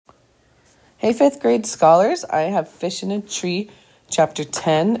Hey, fifth grade scholars, I have Fish in a Tree, chapter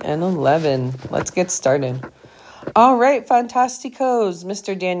 10 and 11. Let's get started. All right, Fantasticos,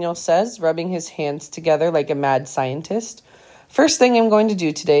 Mr. Daniel says, rubbing his hands together like a mad scientist. First thing I'm going to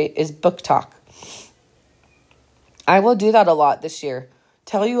do today is book talk. I will do that a lot this year.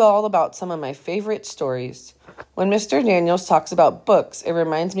 Tell you all about some of my favorite stories. When Mr. Daniels talks about books, it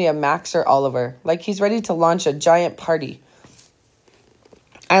reminds me of Max or Oliver, like he's ready to launch a giant party.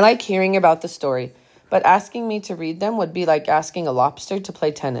 I like hearing about the story, but asking me to read them would be like asking a lobster to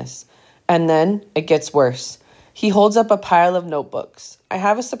play tennis. And then it gets worse. He holds up a pile of notebooks. I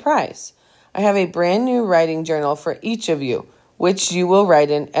have a surprise. I have a brand new writing journal for each of you, which you will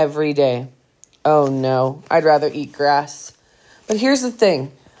write in every day. Oh no, I'd rather eat grass. But here's the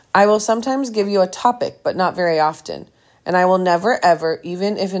thing. I will sometimes give you a topic, but not very often. And I will never, ever,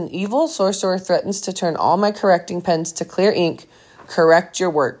 even if an evil sorcerer threatens to turn all my correcting pens to clear ink, correct your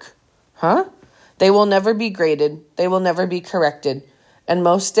work. Huh? They will never be graded. They will never be corrected. And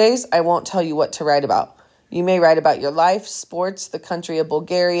most days, I won't tell you what to write about. You may write about your life, sports, the country of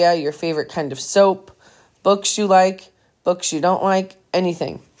Bulgaria, your favorite kind of soap, books you like, books you don't like,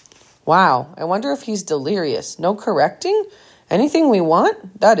 anything. Wow, I wonder if he's delirious. No correcting? Anything we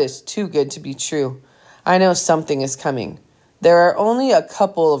want? That is too good to be true. I know something is coming. There are only a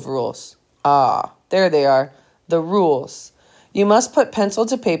couple of rules. Ah, there they are. The rules. You must put pencil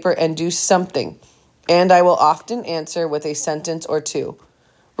to paper and do something, and I will often answer with a sentence or two.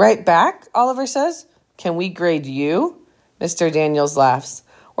 Right back, Oliver says. Can we grade you? Mr. Daniels laughs.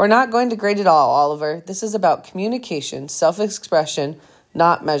 We're not going to grade at all, Oliver. This is about communication, self-expression,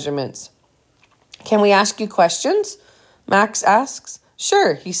 not measurements. Can we ask you questions? Max asks.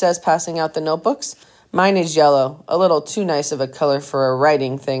 Sure, he says, passing out the notebooks. Mine is yellow, a little too nice of a color for a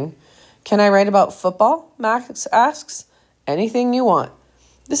writing thing. Can I write about football? Max asks. Anything you want.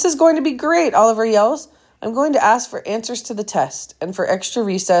 This is going to be great, Oliver yells. I'm going to ask for answers to the test and for extra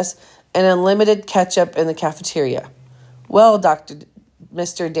recess and unlimited ketchup in the cafeteria. Well,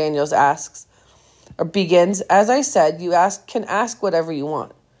 Mr. Daniels begins, as I said, you can ask whatever you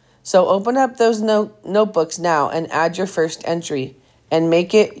want. So open up those notebooks now and add your first entry and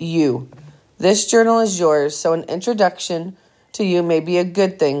make it you. This journal is yours, so an introduction to you may be a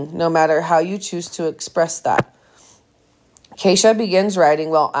good thing, no matter how you choose to express that. Keisha begins writing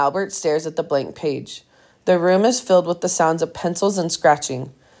while Albert stares at the blank page. The room is filled with the sounds of pencils and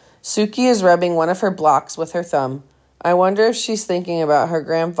scratching. Suki is rubbing one of her blocks with her thumb. I wonder if she's thinking about her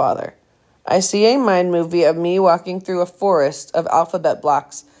grandfather. I see a mind movie of me walking through a forest of alphabet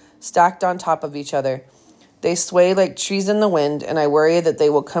blocks stacked on top of each other. They sway like trees in the wind, and I worry that they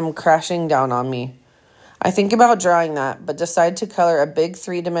will come crashing down on me. I think about drawing that, but decide to color a big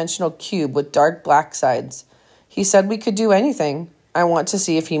 3-dimensional cube with dark black sides. He said we could do anything. I want to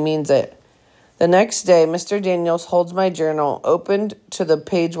see if he means it. The next day, Mr. Daniels holds my journal opened to the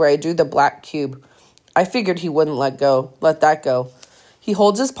page where I drew the black cube. I figured he wouldn't let that go. He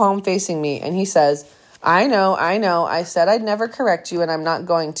holds his palm facing me, and he says, I know. I said I'd never correct you, and I'm not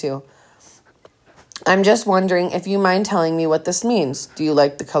going to. I'm just wondering if you mind telling me what this means. Do you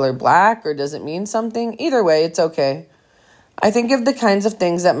like the color black, or does it mean something? Either way, it's okay. I think of the kinds of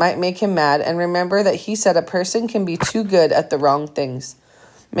things that might make him mad and remember that he said a person can be too good at the wrong things.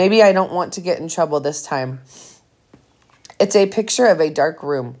 Maybe I don't want to get in trouble this time. It's a picture of a dark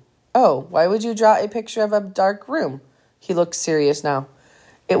room. Oh, why would you draw a picture of a dark room? He looks serious now.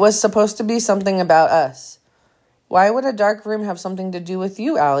 It was supposed to be something about us. Why would a dark room have something to do with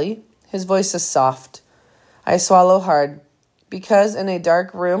you, Allie? His voice is soft. I swallow hard. Because in a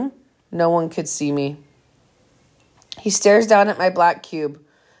dark room, no one could see me. He stares down at my black cube.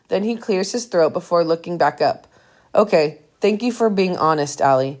 Then he clears his throat before looking back up. Okay, thank you for being honest,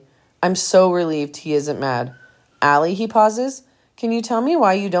 Allie. I'm so relieved he isn't mad. Allie, he pauses. Can you tell me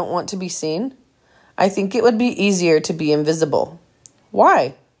why you don't want to be seen? I think it would be easier to be invisible.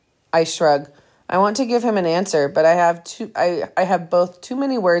 Why? I shrug. I want to give him an answer, but I have both too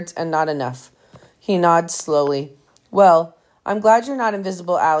many words and not enough. He nods slowly. Well, I'm glad you're not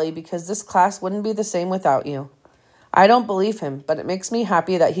invisible, Allie, because this class wouldn't be the same without you. I don't believe him, but it makes me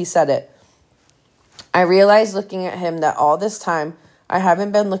happy that he said it. I realize looking at him that all this time, I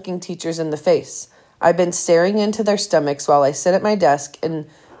haven't been looking teachers in the face. I've been staring into their stomachs while I sit at my desk and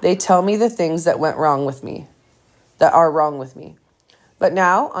they tell me the things that are wrong with me. But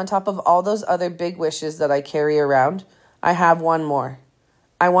now, on top of all those other big wishes that I carry around, I have one more.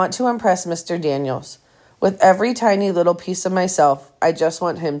 I want to impress Mr. Daniels. With every tiny little piece of myself, I just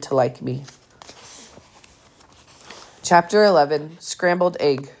want him to like me. Chapter 11, Scrambled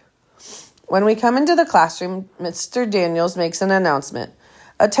Egg. When we come into the classroom, Mr. Daniels makes an announcement.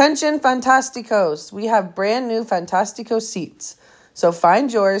 Attention, Fantasticos. We have brand new Fantastico seats. So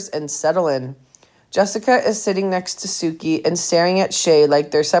find yours and settle in. Jessica is sitting next to Suki and staring at Shay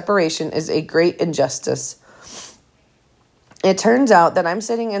like their separation is a great injustice. It turns out that I'm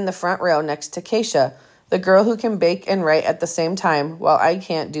sitting in the front row next to Keisha, the girl who can bake and write at the same time while I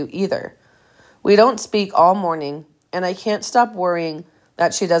can't do either. We don't speak all morning, and I can't stop worrying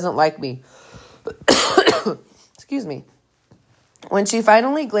that she doesn't like me. Excuse me. When she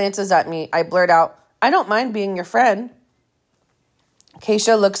finally glances at me, I blurt out, "I don't mind being your friend."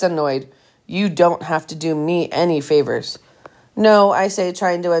 Keisha looks annoyed. "You don't have to do me any favors." "No," I say,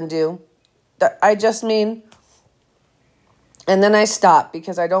 trying to undo. "I just mean..." And then I stop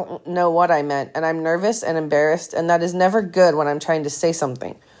because I don't know what I meant, and I'm nervous and embarrassed, and that is never good when I'm trying to say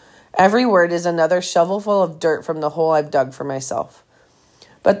something. Every word is another shovelful of dirt from the hole I've dug for myself.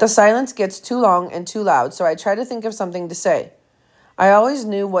 But the silence gets too long and too loud, so I try to think of something to say. I always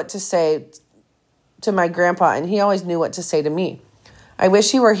knew what to say to my grandpa, and he always knew what to say to me. I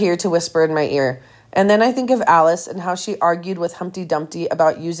wish he were here to whisper in my ear. And then I think of Alice and how she argued with Humpty Dumpty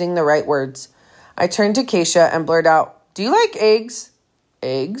about using the right words. I turn to Keisha and blurt out, "Do you like eggs?"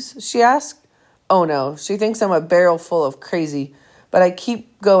 "Eggs?" she asked. Oh no, she thinks I'm a barrel full of crazy. But I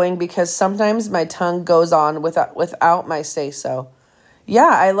keep going because sometimes my tongue goes on without my say-so.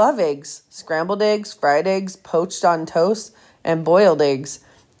 "Yeah, I love eggs. Scrambled eggs, fried eggs, poached on toast, and boiled eggs.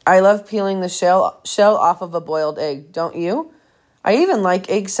 I love peeling the shell off of a boiled egg, don't you? I even like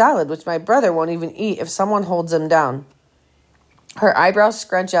egg salad, which my brother won't even eat if someone holds him down." Her eyebrows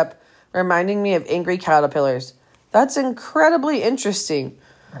scrunch up, reminding me of angry caterpillars. That's incredibly interesting.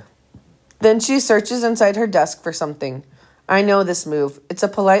 Then she searches inside her desk for something. I know this move. It's a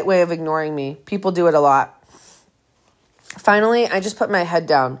polite way of ignoring me. People do it a lot. Finally, I just put my head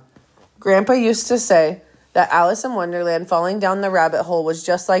down. Grandpa used to say that Alice in Wonderland falling down the rabbit hole was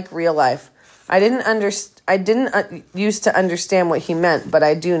just like real life. I didn't used to understand what he meant, but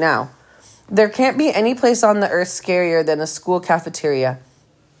I do now. There can't be any place on the earth scarier than a school cafeteria.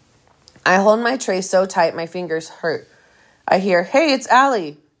 I hold my tray so tight my fingers hurt. I hear, "Hey, it's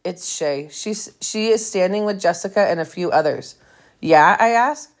Allie." It's Shay. She is standing with Jessica and a few others. "Yeah?" I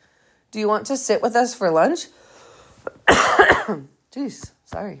ask. "Do you want to sit with us for lunch?" Jeez,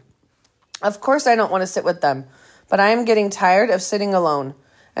 sorry. Of course I don't want to sit with them, but I am getting tired of sitting alone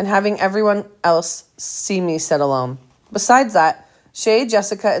and having everyone else see me sit alone. Besides that, Shay,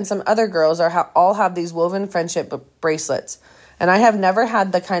 Jessica, and some other girls all have these woven friendship bracelets, and I have never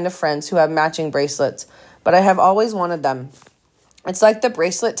had the kind of friends who have matching bracelets, but I have always wanted them. It's like the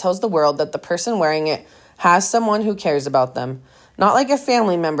bracelet tells the world that the person wearing it has someone who cares about them. Not like a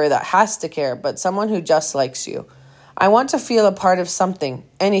family member that has to care, but someone who just likes you. I want to feel a part of something,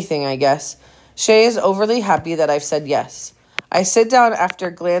 anything, I guess. Shay is overly happy that I've said yes. I sit down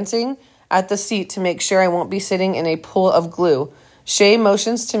after glancing at the seat to make sure I won't be sitting in a pool of glue. Shay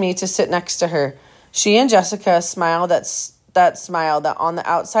motions to me to sit next to her. She and Jessica smile that smile that on the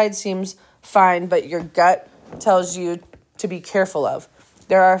outside seems fine, but your gut tells you to be careful of.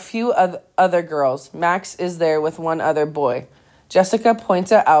 There are a few other girls. Max is there with one other boy. Jessica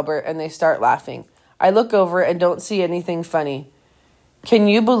points at Albert and they start laughing. I look over and don't see anything funny. "Can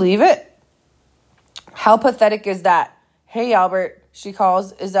you believe it?" "How pathetic is that?" "Hey, Albert," she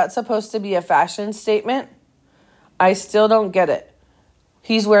calls. "Is that supposed to be a fashion statement?" I still don't get it.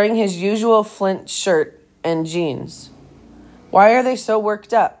 He's wearing his usual Flint shirt and jeans. Why are they so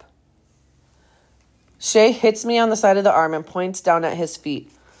worked up? Shay hits me on the side of the arm and points down at his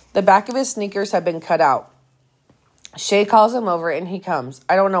feet. The back of his sneakers have been cut out. Shay calls him over and he comes.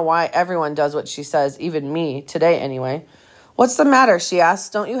 I don't know why everyone does what she says, even me, today anyway. "What's the matter?" she asks.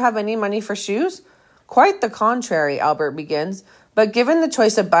 "Don't you have any money for shoes?" "Quite the contrary," Albert begins. "But given the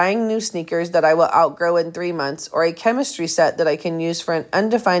choice of buying new sneakers that I will outgrow in 3 months or a chemistry set that I can use for an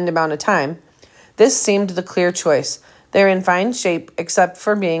undefined amount of time, this seemed the clear choice. They're in fine shape except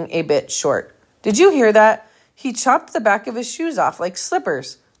for being a bit short." "Did you hear that? He chopped the back of his shoes off like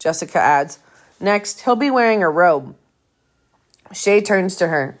slippers," Jessica adds. "Next, he'll be wearing a robe." Shay turns to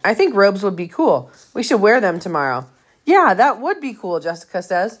her. "I think robes would be cool. We should wear them tomorrow." "Yeah, that would be cool," Jessica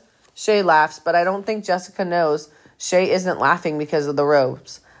says. Shay laughs, but I don't think Jessica knows Shay isn't laughing because of the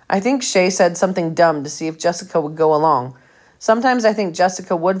robes. I think Shay said something dumb to see if Jessica would go along. Sometimes I think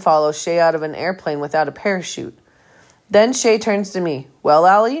Jessica would follow Shay out of an airplane without a parachute. Then Shay turns to me. "Well,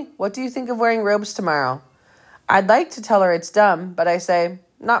 Allie, what do you think of wearing robes tomorrow?" I'd like to tell her it's dumb, but I say,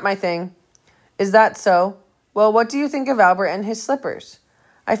 "Not my thing." "Is that so? Well, what do you think of Albert and his slippers?"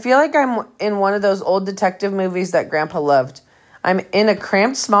 I feel like I'm in one of those old detective movies that Grandpa loved. I'm in a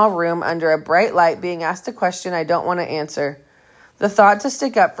cramped small room under a bright light being asked a question I don't want to answer. The thought to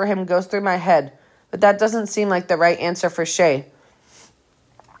stick up for him goes through my head, but that doesn't seem like the right answer for Shay.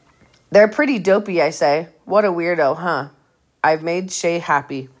 They're pretty dopey, I say. What a weirdo, huh? I've made Shay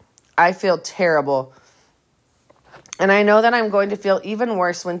happy. I feel terrible. And I know that I'm going to feel even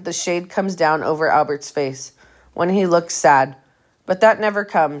worse when the shade comes down over Albert's face, when he looks sad. But that never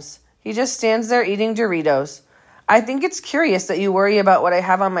comes. He just stands there eating Doritos. I think it's curious that you worry about what I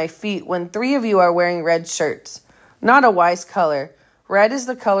have on my feet when 3 of you are wearing red shirts. Not a wise color. Red is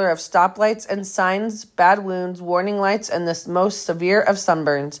the color of stoplights and signs, bad wounds, warning lights, and the most severe of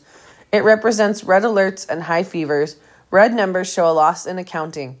sunburns. It represents red alerts and high fevers. Red numbers show a loss in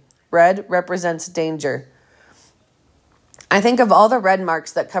accounting. Red represents danger. I think of all the red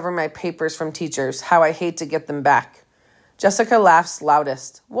marks that cover my papers from teachers, how I hate to get them back. Jessica laughs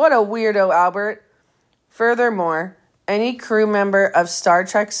loudest. What a weirdo, Albert. Furthermore, any crew member of Star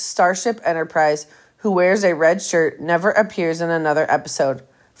Trek's Starship Enterprise who wears a red shirt never appears in another episode.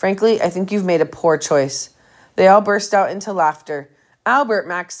 Frankly, I think you've made a poor choice. They all burst out into laughter. Albert,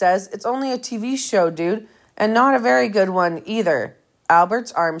 Max says, it's only a TV show, dude, and not a very good one either.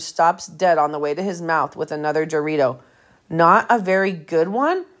 Albert's arm stops dead on the way to his mouth with another Dorito. Not a very good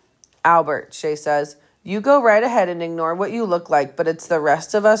one? Albert, Shay says, you go right ahead and ignore what you look like, but it's the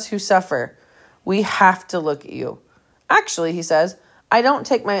rest of us who suffer. We have to look at you. Actually, he says, I don't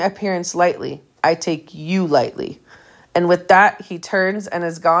take my appearance lightly. I take you lightly. And with that, he turns and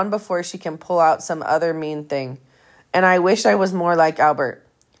is gone before she can pull out some other mean thing. And I wish I was more like Albert.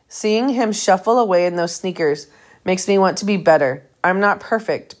 Seeing him shuffle away in those sneakers makes me want to be better. I'm not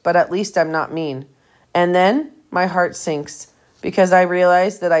perfect, but at least I'm not mean. And then my heart sinks because I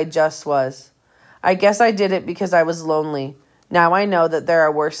realize that I just was. I guess I did it because I was lonely. Now I know that there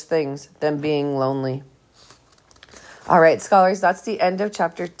are worse things than being lonely. All right, scholars, that's the end of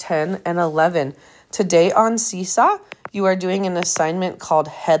chapter 10 and 11. Today on Seesaw, you are doing an assignment called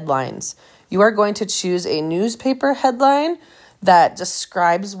Headlines. You are going to choose a newspaper headline that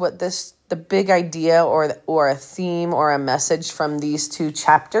describes what the big idea or a theme or a message from these 2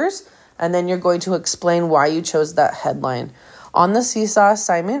 chapters, and then you're going to explain why you chose that headline. On the Seesaw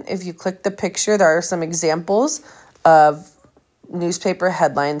assignment, if you click the picture, there are some examples of newspaper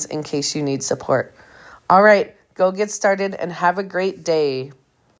headlines in case you need support. All right, go get started and have a great day.